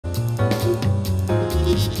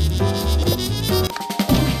It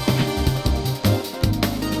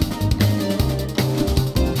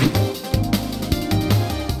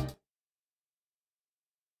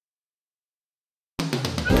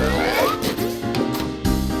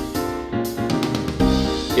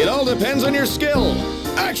all depends on your skill.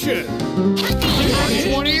 Action!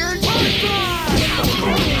 20 or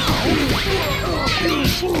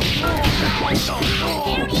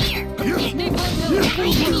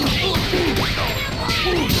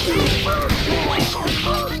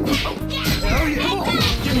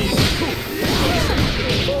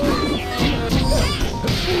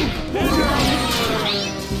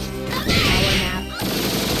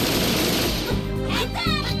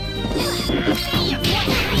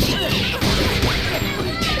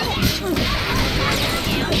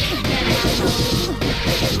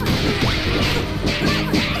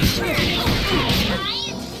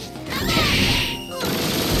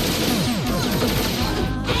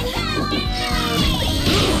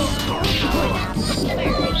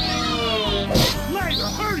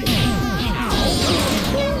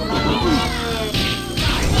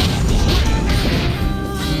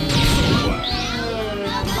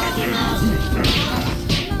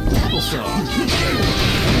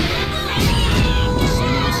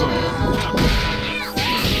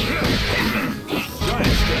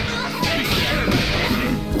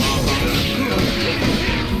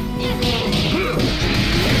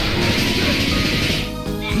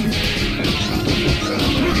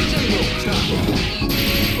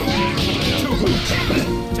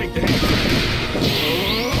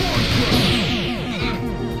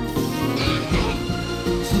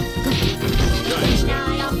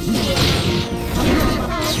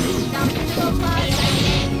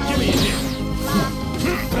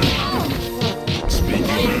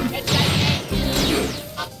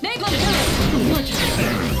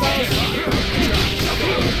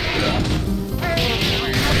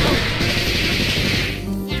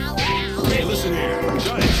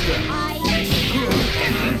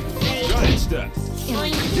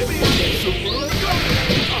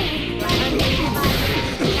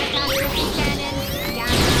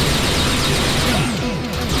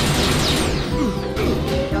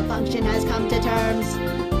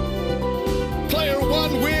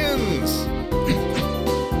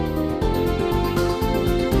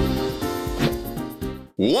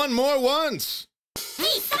One more once!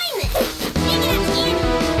 Hey, sign this! Make it up, kid!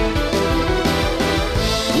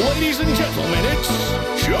 Ladies and gentlemen, it's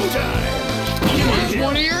showtime!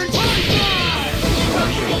 20 or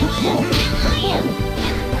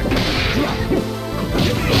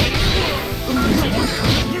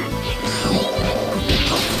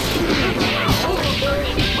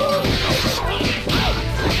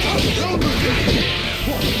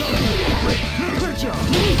Good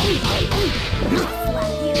job!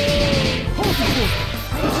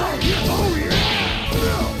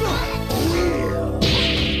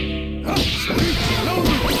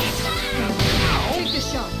 take the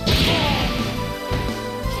shot.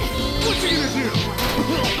 What's he gonna do?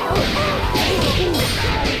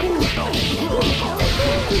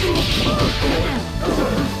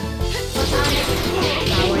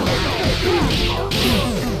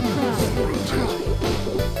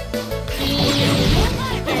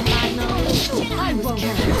 I won't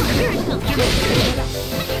care.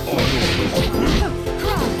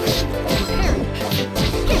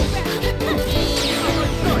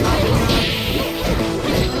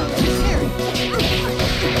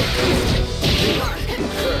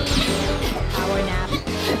 Power nap.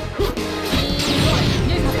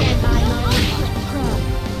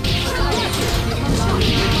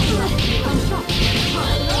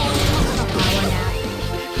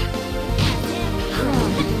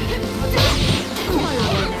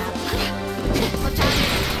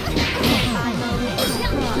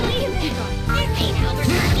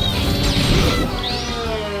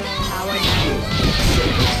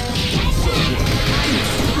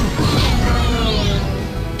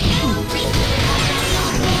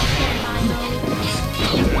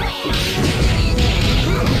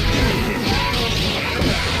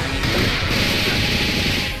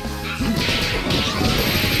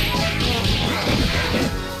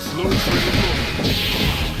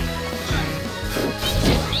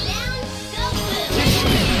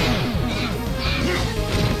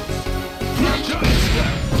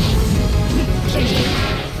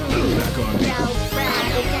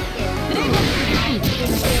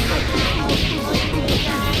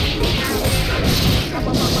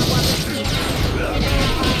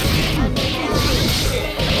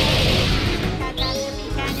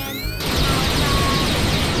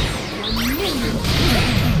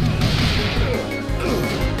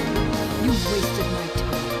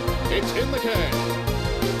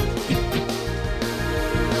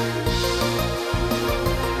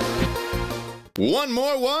 One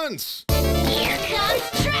more once. Here comes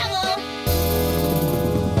trouble.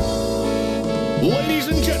 Ladies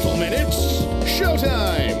and gentlemen, it's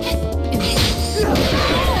showtime.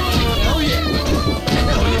 Hell yeah!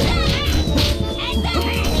 Hell yeah! Hell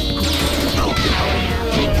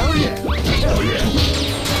yeah! Hell yeah!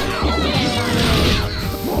 On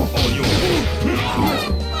your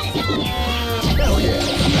hell yeah!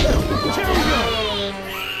 Here we go!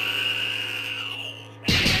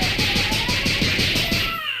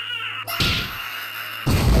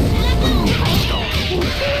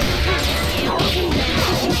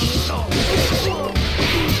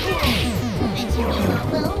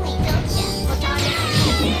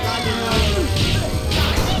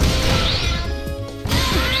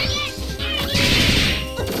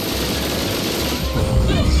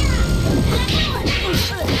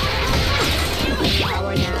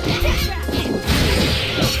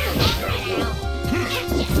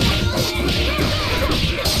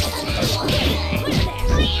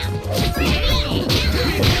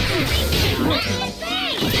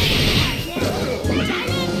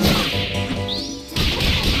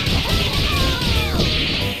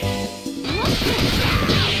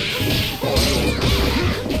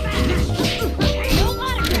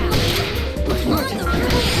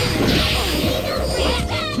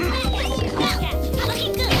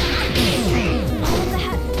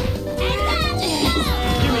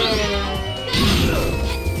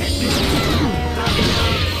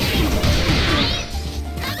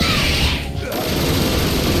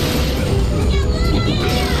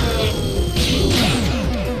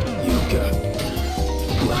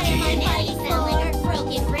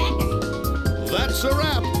 That's a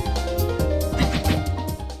wrap.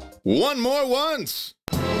 One more once.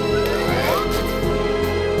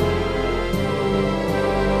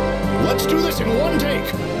 Let's do this in one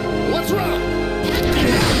take. Let's rock.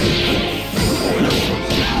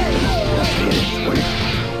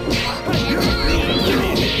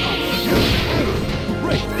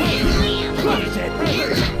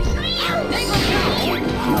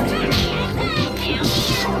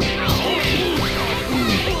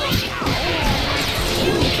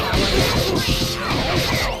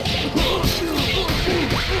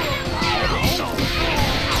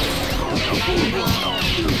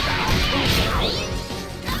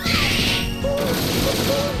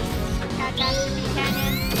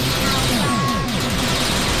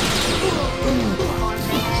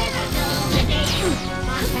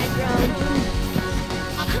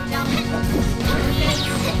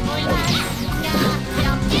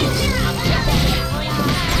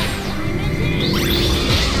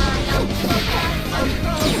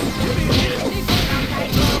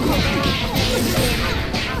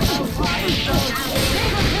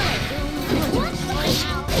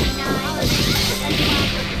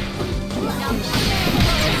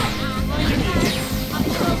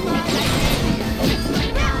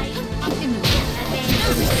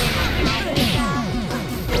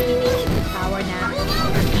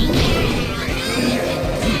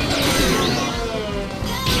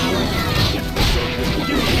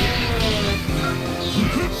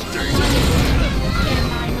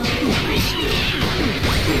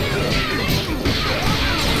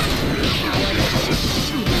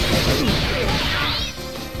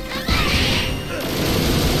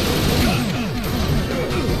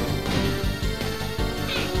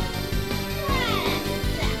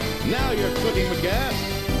 Now you're cooking with gas.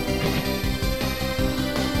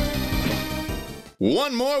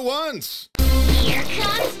 One more once. Here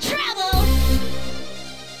comes trouble.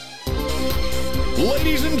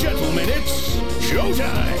 Ladies and gentlemen, it's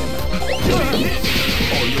showtime.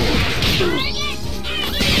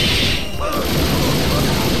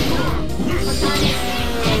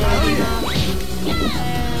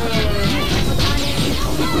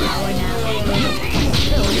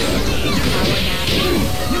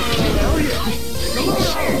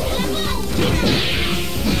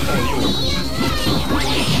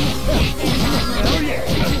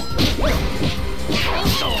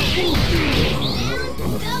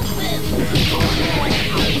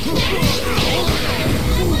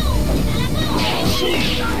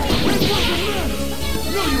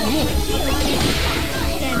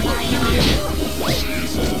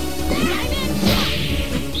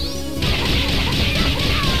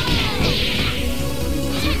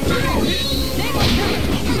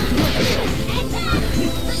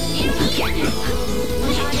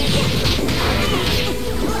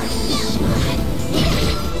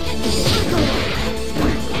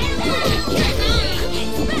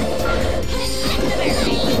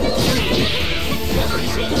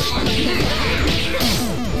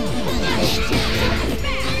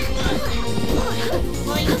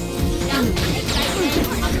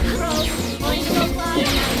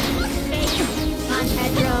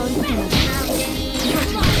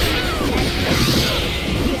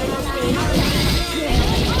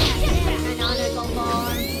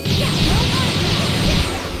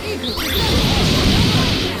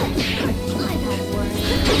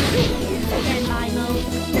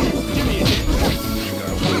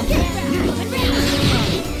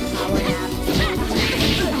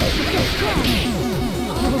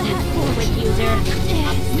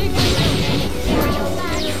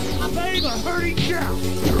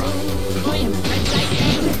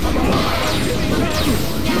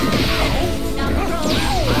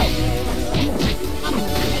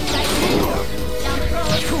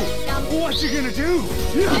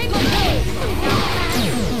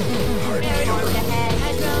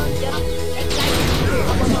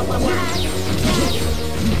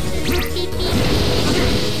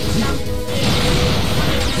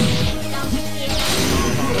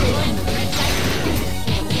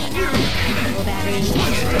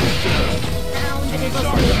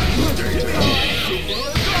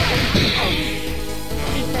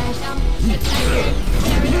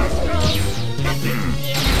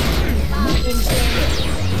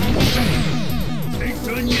 Ain't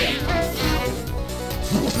done yet.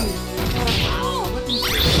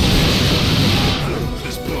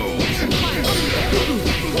 This blows.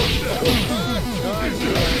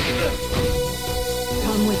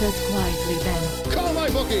 Come with us quietly, then. Call my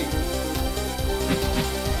bookie.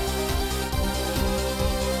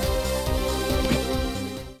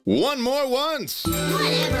 One more once.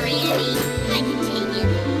 Whatever, Andy. I can take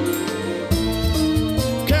it.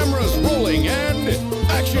 Cameras rolling and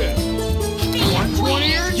action.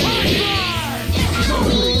 120 or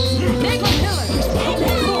Make a killer!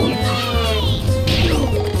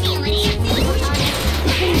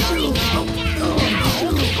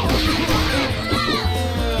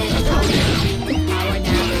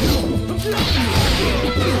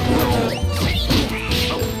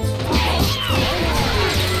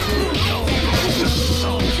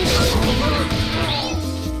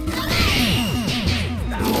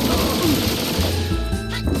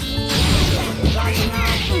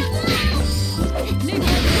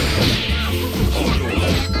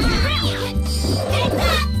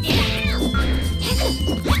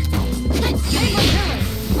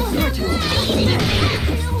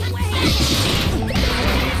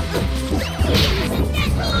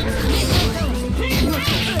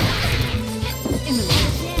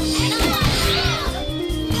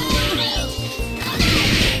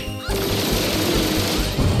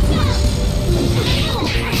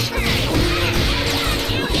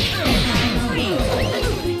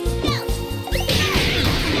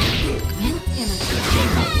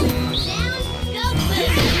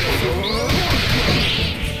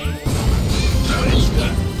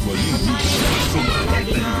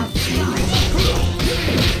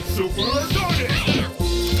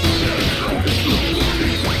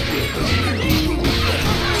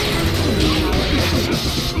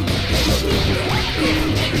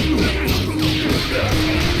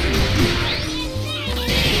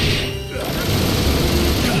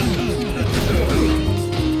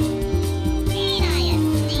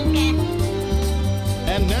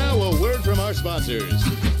 And now a word from our sponsors.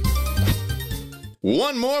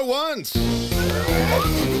 One more once.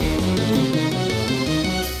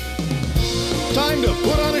 Time to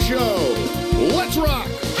put on a show. Let's rock.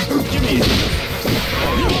 Give me it.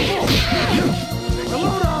 Take the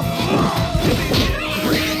load off.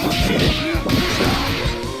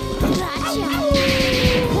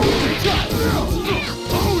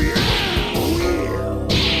 Oh yeah.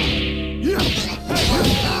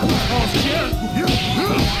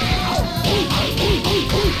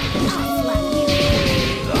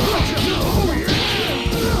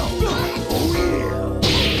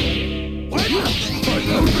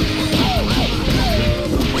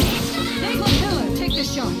 Take the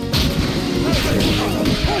shot.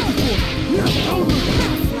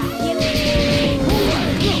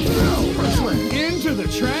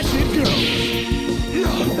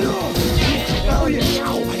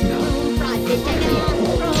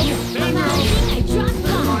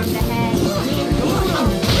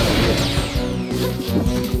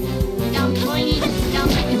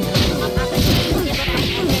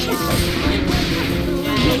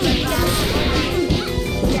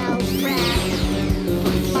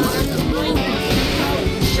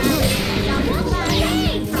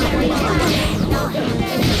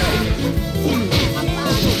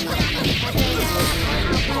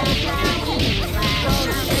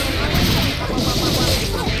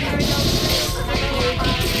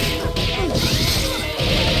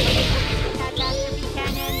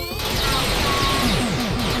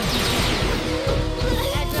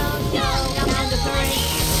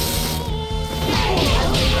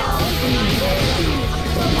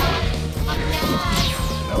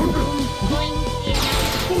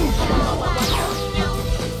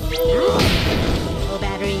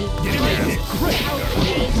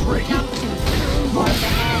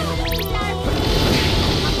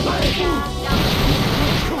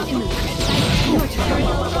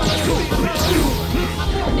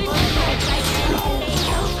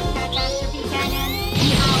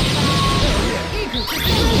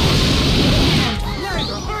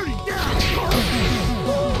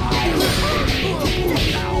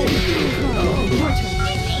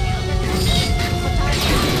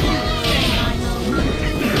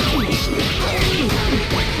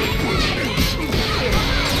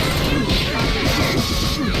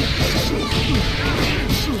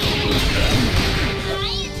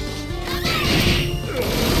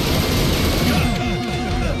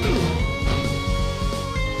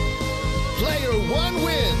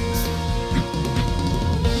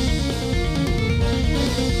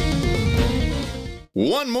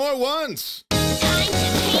 One more once. Time to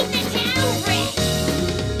paint the town red.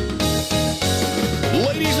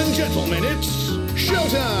 Ladies and gentlemen, it's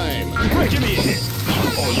showtime. Give me a hit.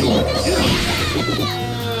 All yours.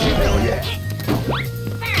 Hell yeah.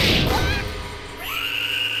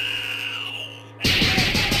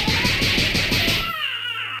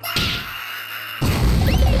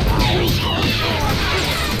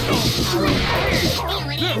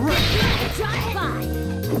 Drive by.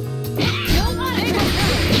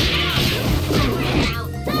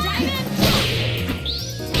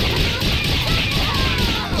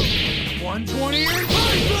 120 and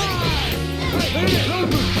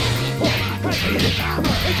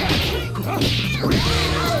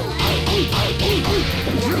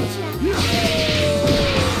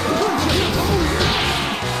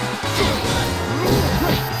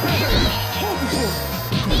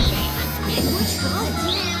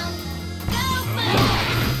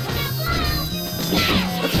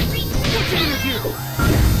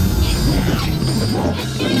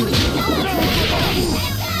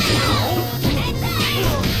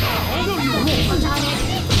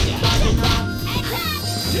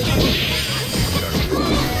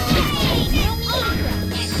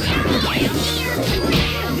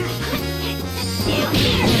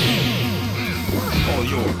all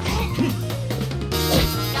yours.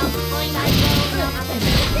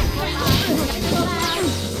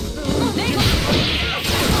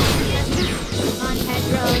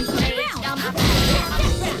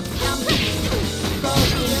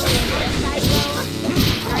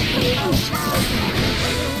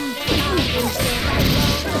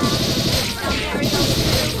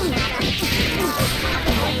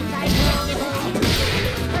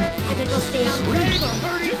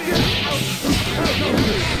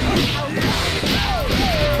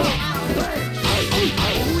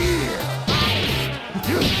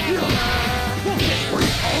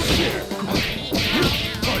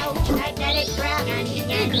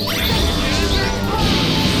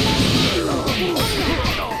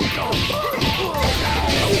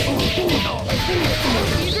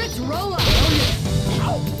 Secrets roll up.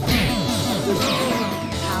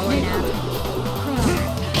 Power nap.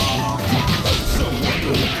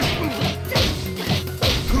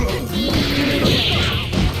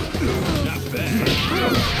 Not bad.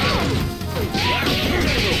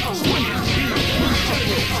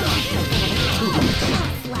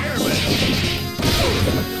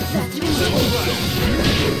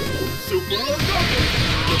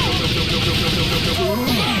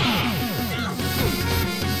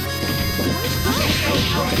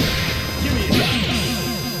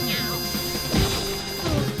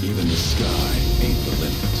 Even the sky ain't the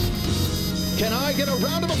limit. Can I get a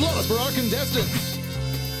round of applause for our contestants?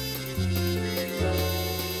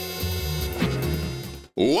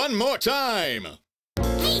 One more time.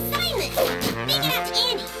 Hey, Simon! Make it up to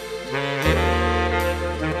Andy.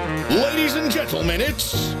 Ladies and gentlemen,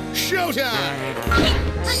 it's showtime.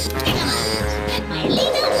 Let's pick 'em up. At my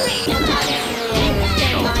little friend.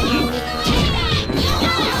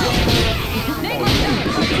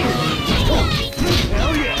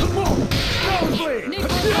 Hell yeah. Come on. Nosebleed. Give me a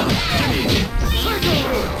hit.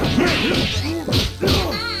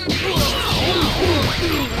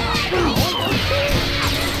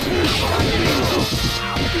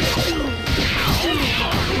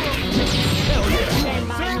 Hell yeah.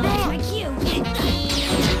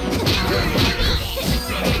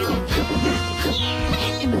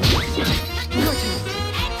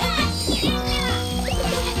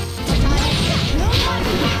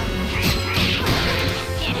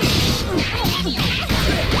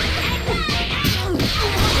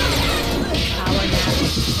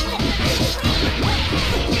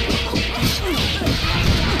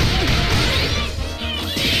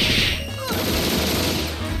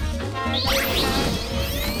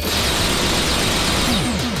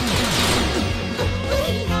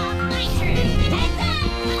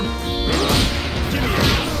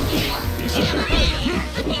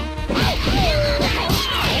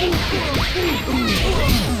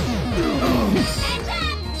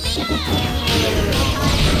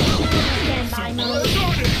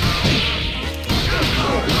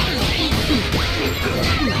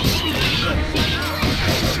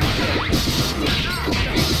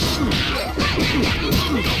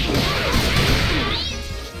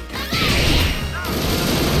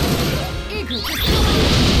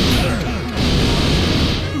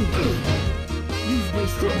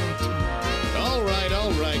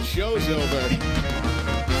 All right, show's over.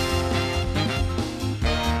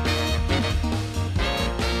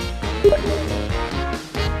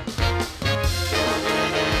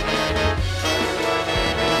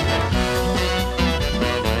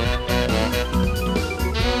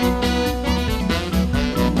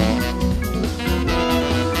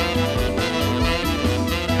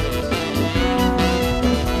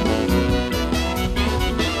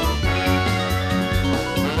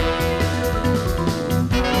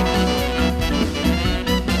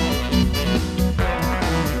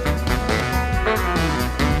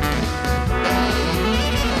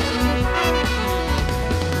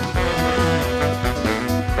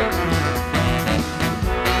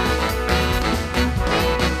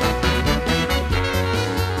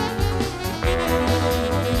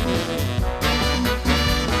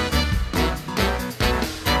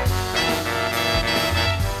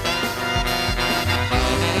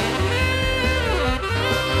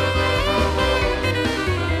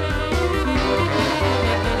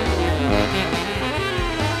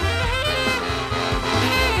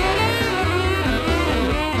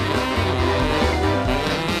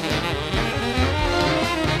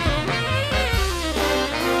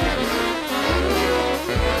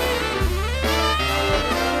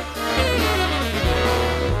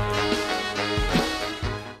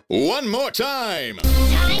 One more time.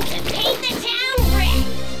 Time to paint the town red.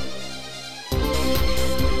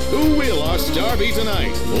 Who will our star be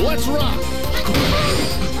tonight? Let's rock.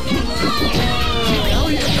 Hell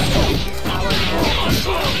yeah!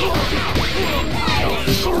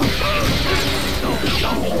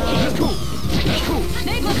 That's cool. That's cool.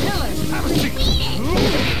 Naval killers. Have a seat.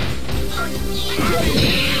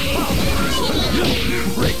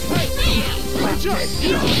 Watch out.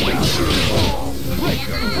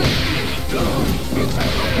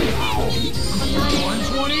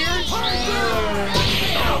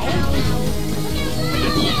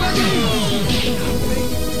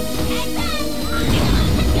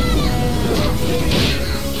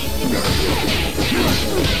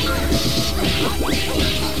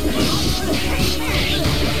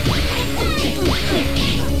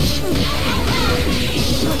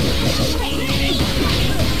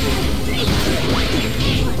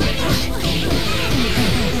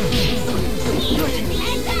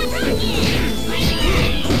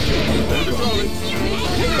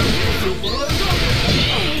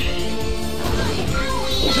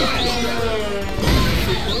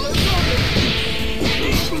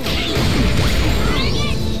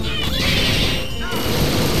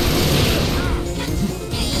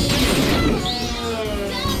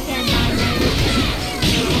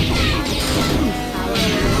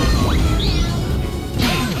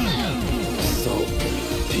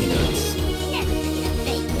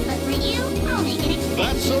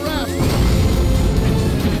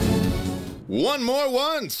 1 more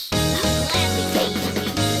once.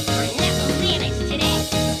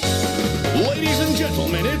 Ladies and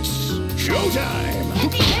gentlemen, it's showtime.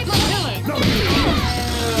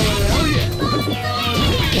 Hell yeah!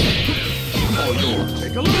 All yours.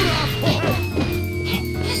 Take a load off.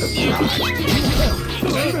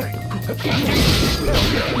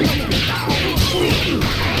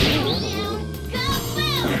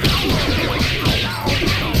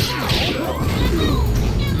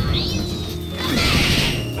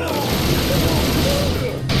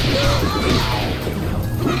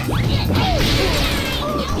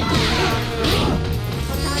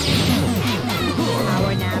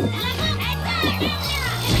 Power nap.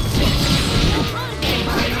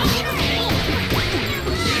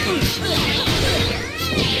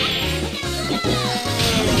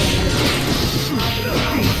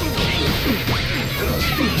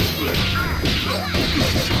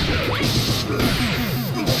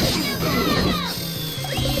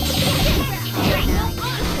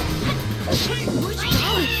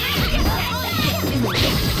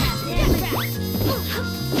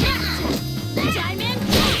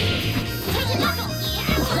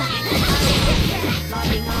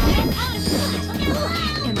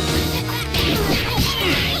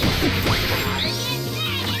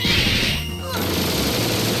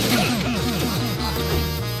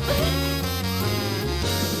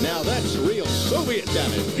 Now that's real Soviet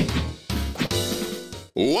damage.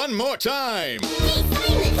 1 more time.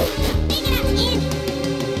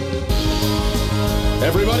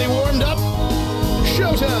 Everybody warmed up?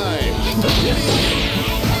 Showtime!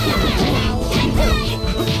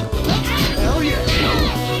 Hell yeah!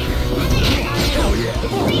 Hell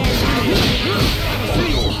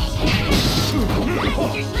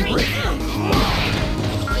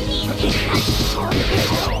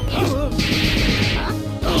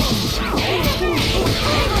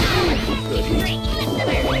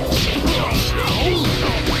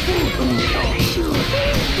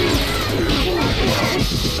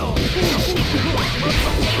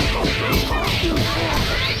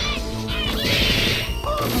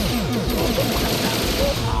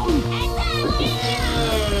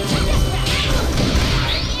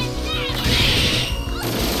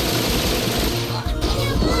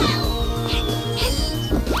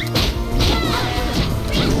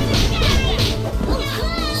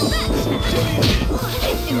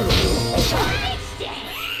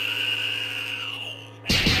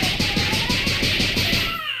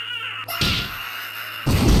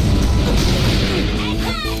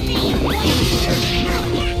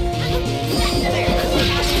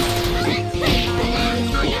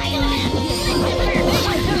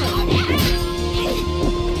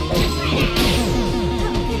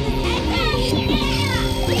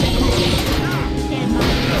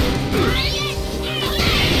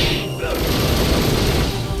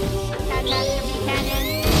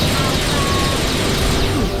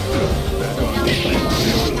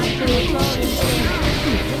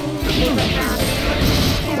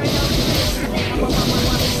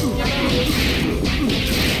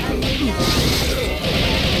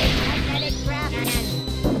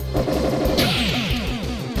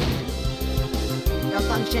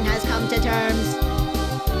faction has come to terms.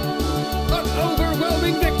 An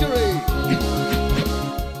overwhelming victory!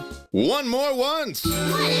 One more once!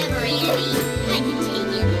 Whatever, Andy. I can take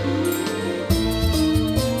it.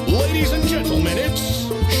 Ladies and gentlemen, it's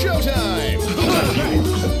showtime!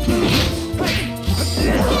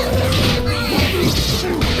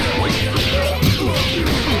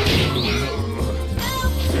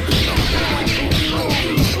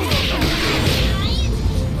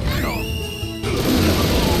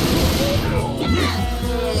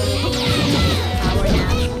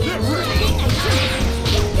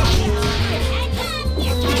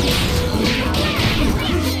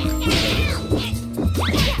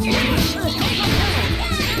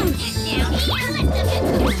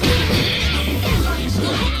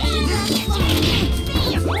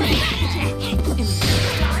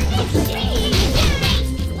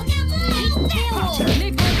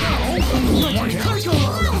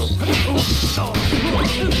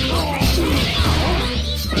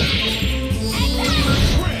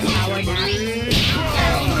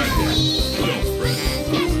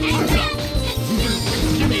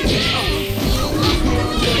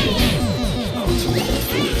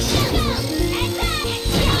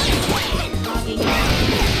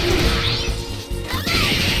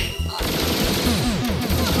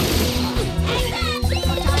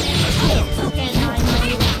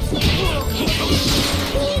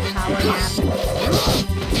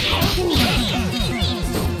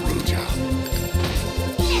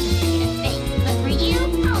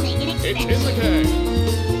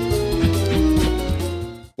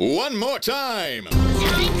 One more time! Time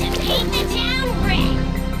to paint the town red!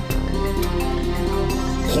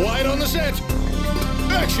 Quiet on the set!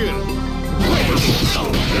 Action!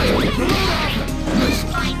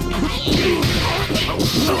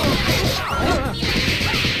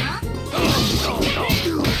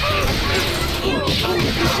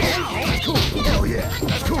 Hell yeah!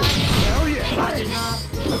 That's cool! Hell yeah!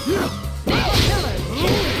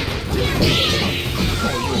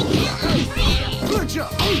 Good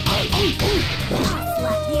job! Good job!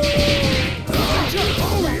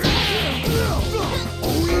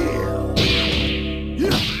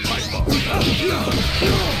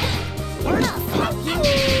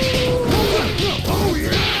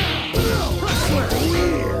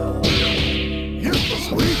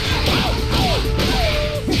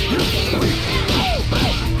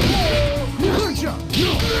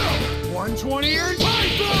 120 and high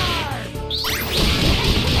five!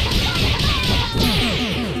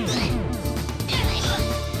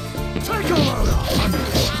 Take a load off!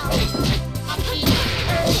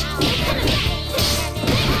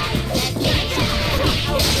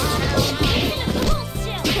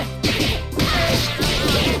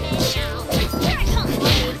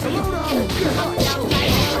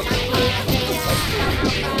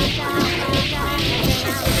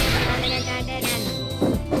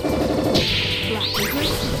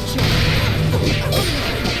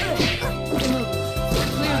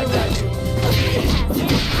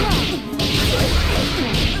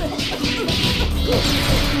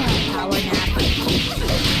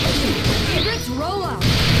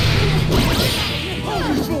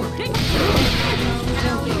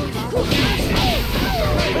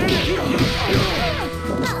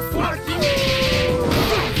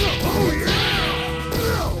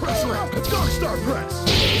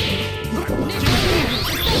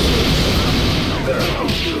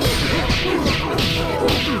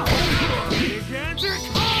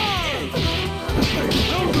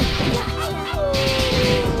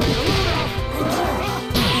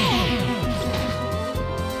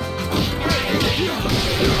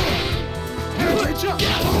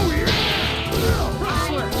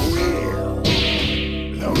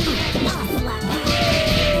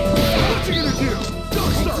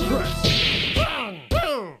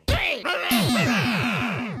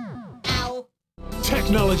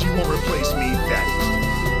 Technology won't replace me, that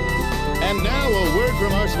is. And now a word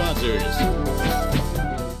from our sponsors.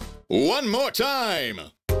 One more time.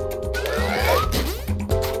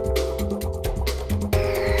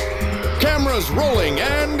 Cameras rolling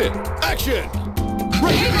and action.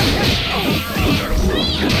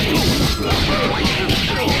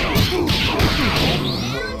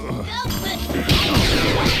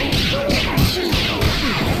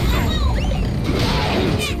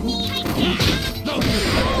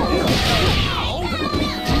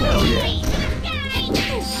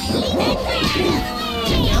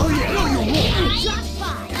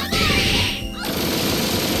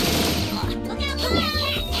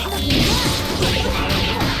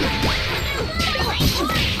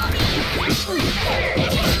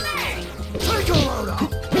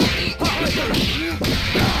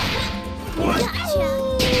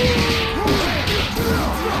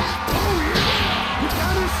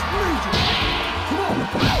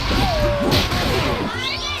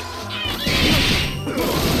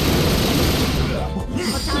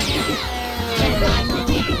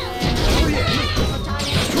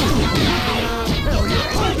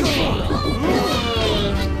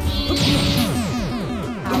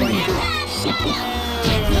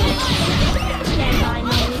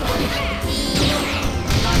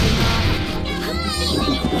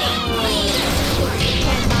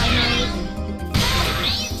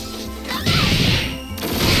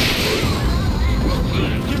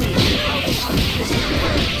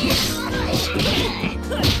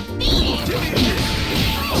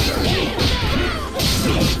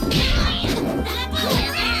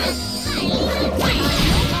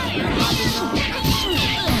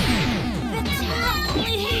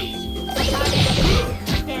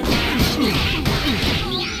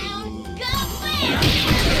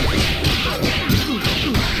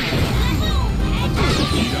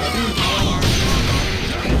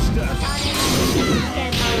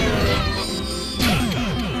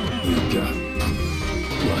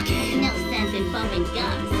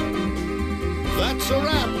 That's a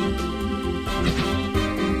wrap.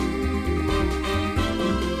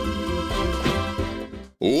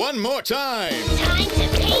 One more time. Time to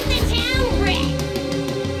paint the town red.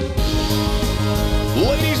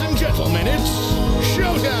 Ladies and gentlemen, it's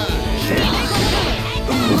showtime.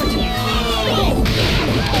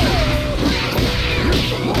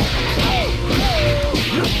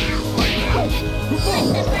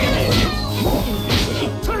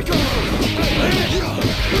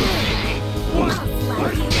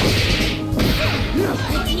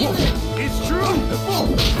 It's true!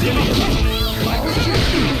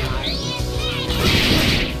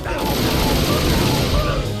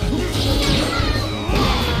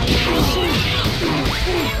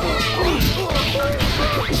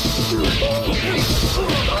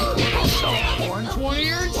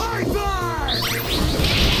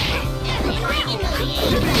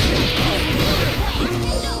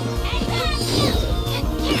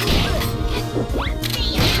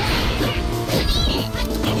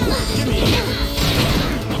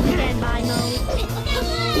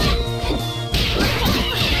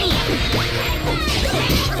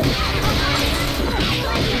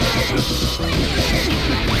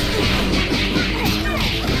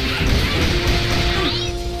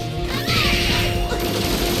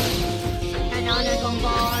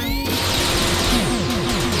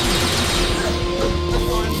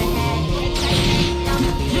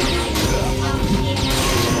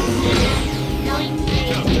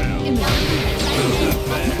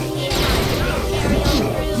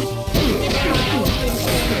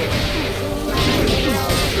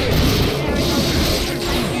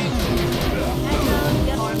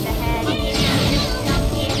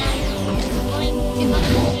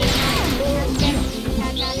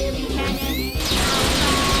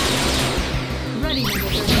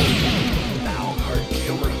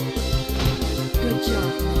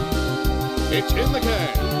 It's in the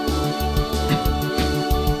can.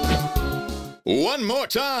 One more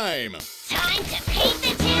time. Time to paint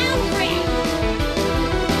the town red.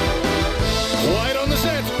 Quiet on the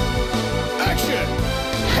set. Action.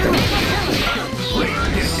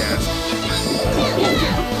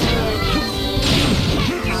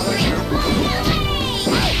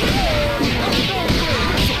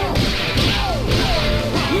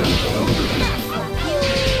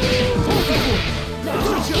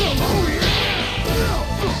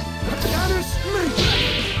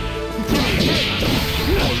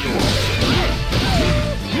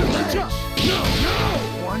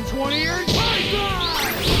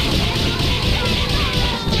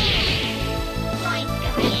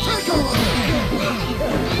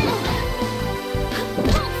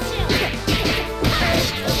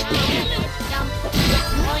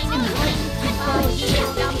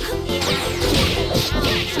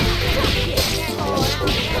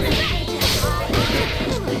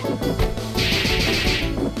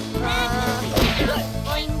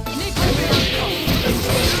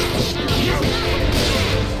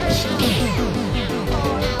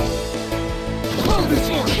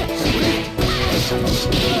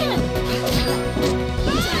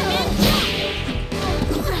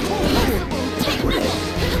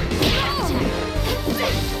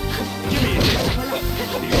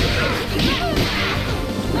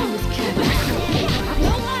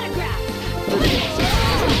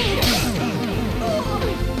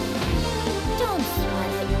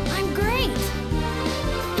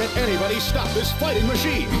 Anybody stop this fighting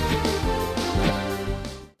machine?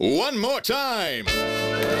 One more time.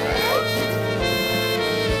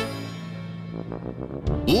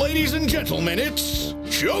 Ladies and gentlemen, it's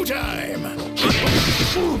showtime.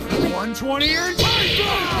 120 or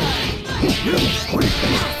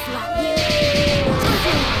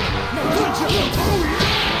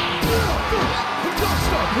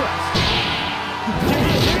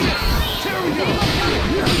Here we go.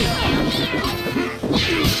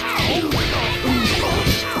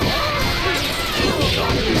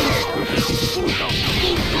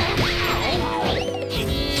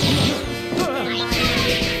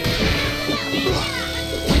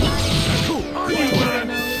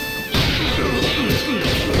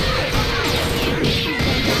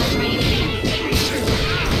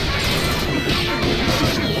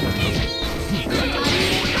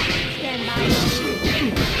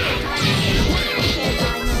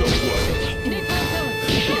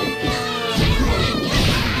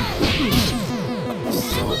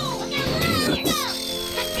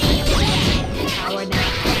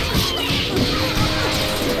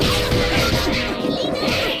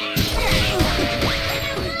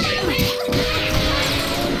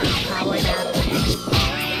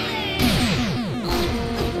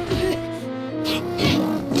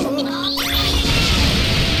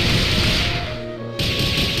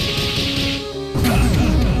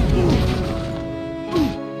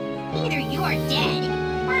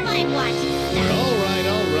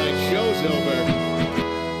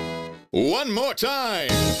 One more time.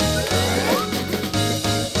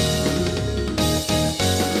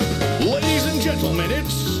 Ladies and gentlemen,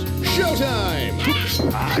 it's showtime.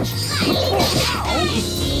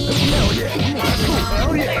 Hell yeah!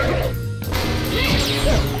 Hell yeah!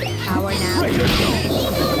 Power nap.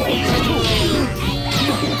 Hell yeah!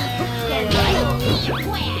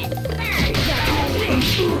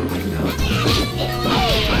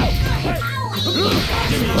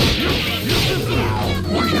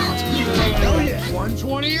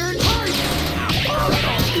 120 or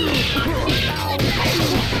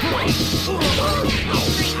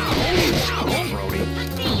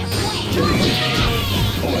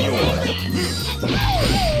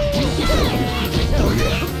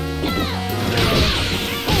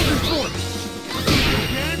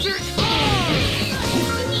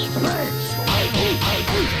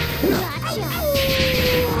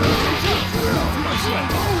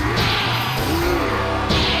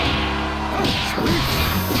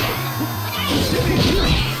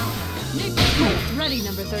Ready,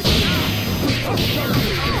 number 13.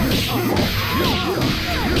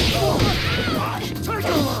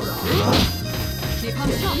 Here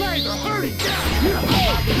comes top.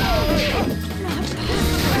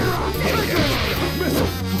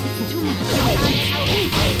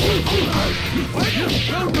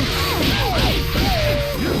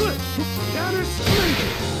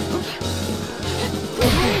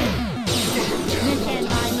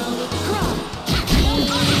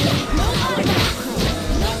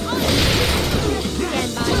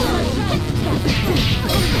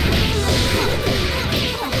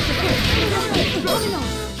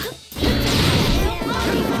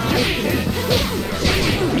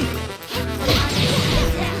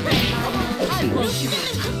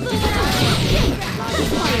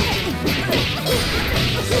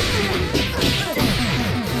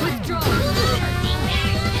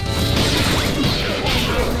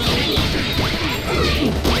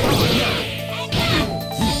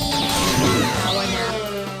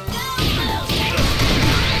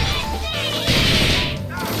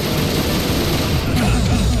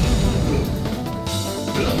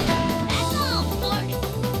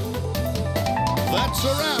 That's a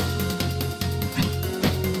wrap.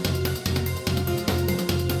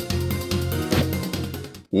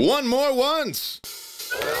 One more once.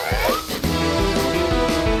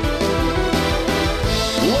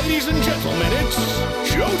 Ladies and gentlemen, it's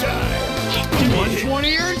showtime.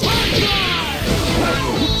 120 or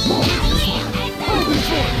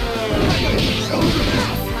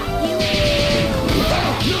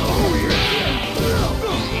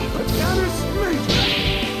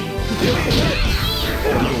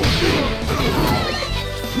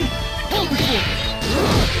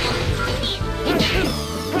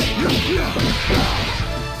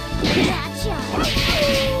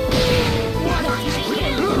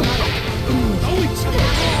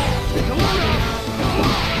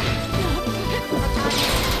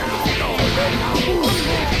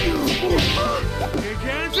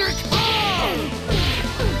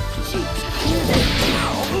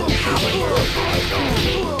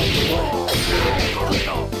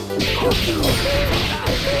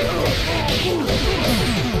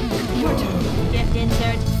Gift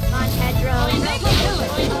insert. Launch head drone.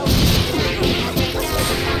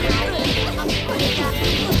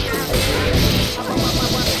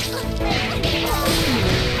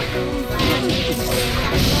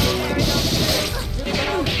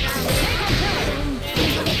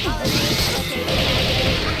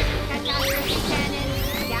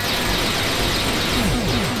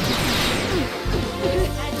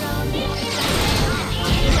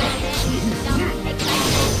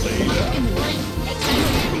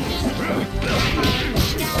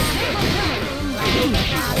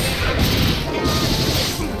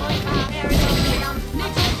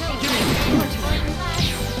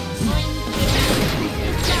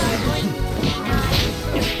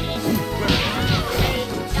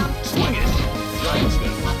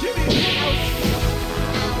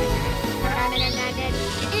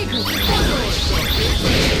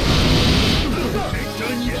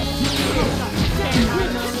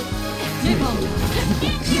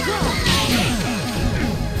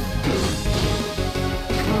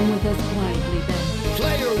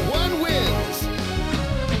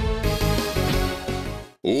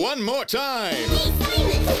 One more time.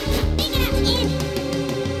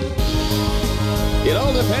 It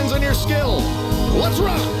all depends on your skill. Let's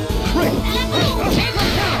rock.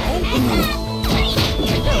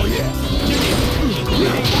 Hell yeah!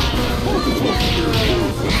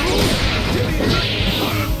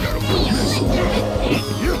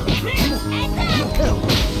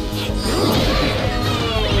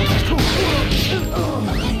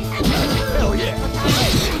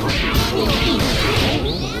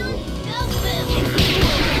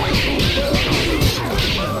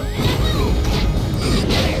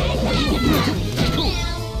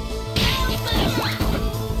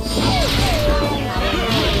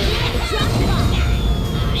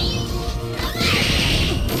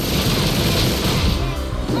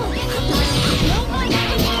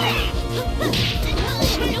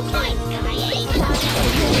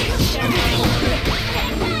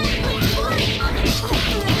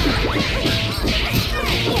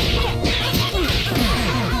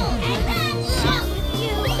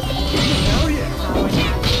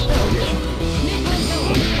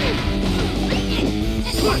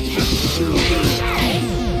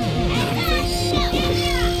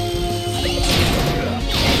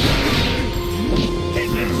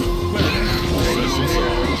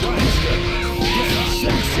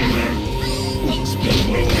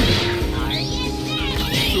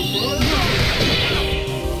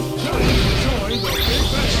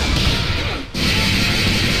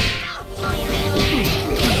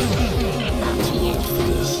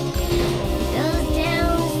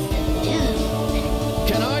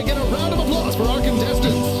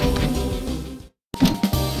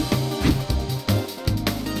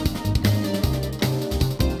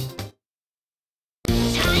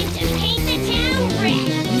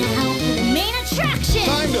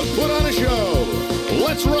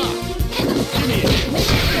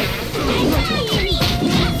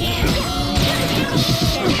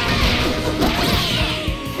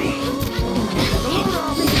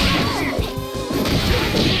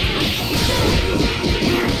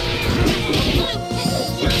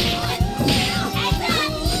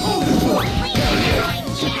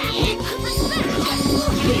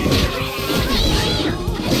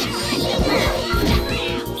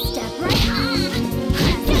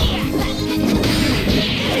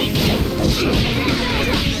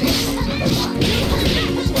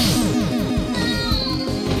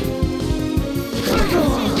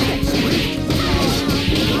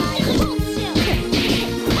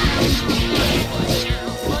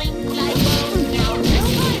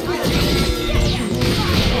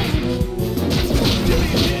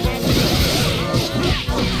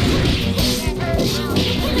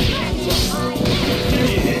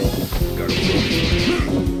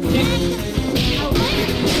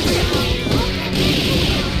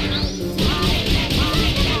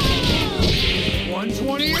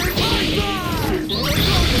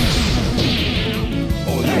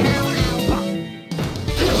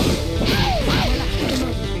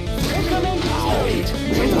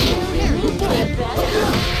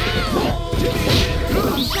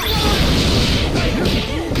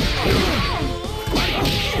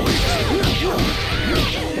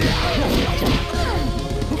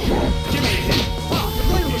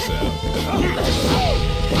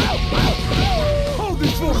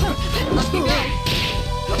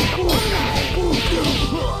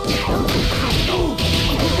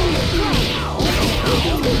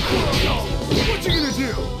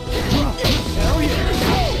 Hell yeah!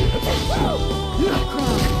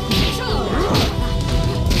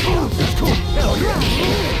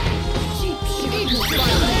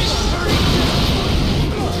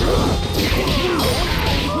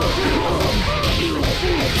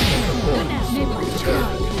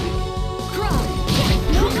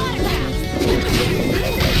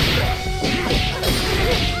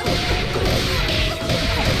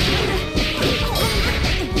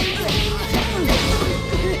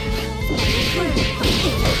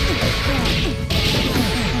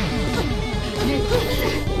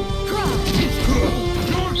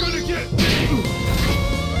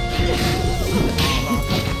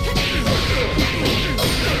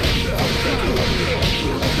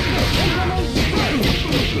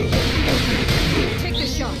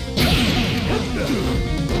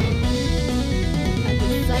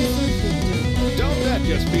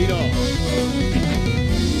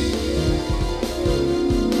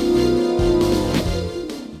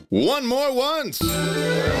 One more once.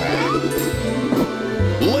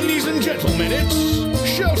 Ladies and gentlemen, it's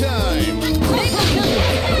showtime.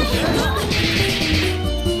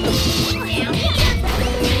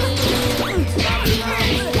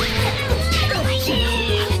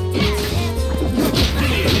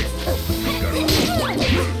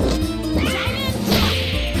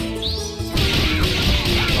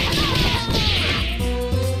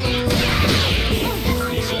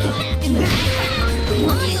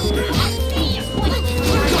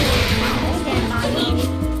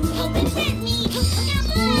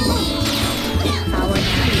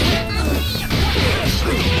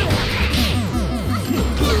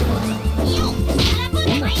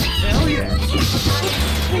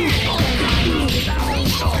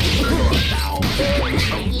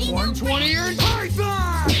 120 or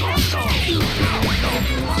Python!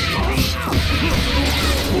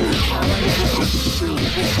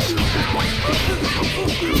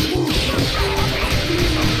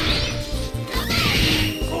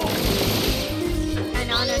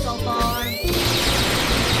 An honorable form.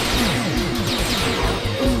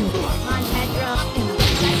 On Pedro.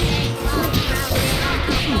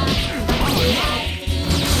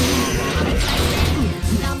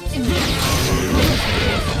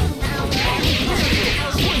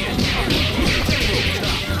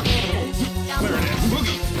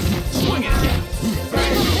 Swing it!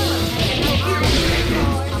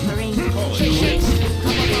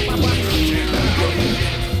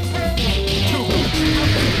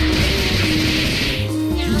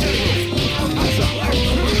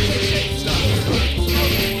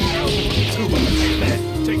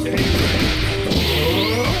 Take the hit.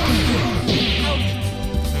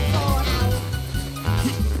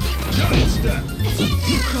 Giant step!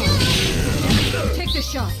 Take the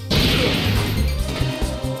shot.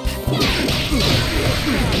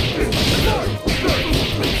 Start!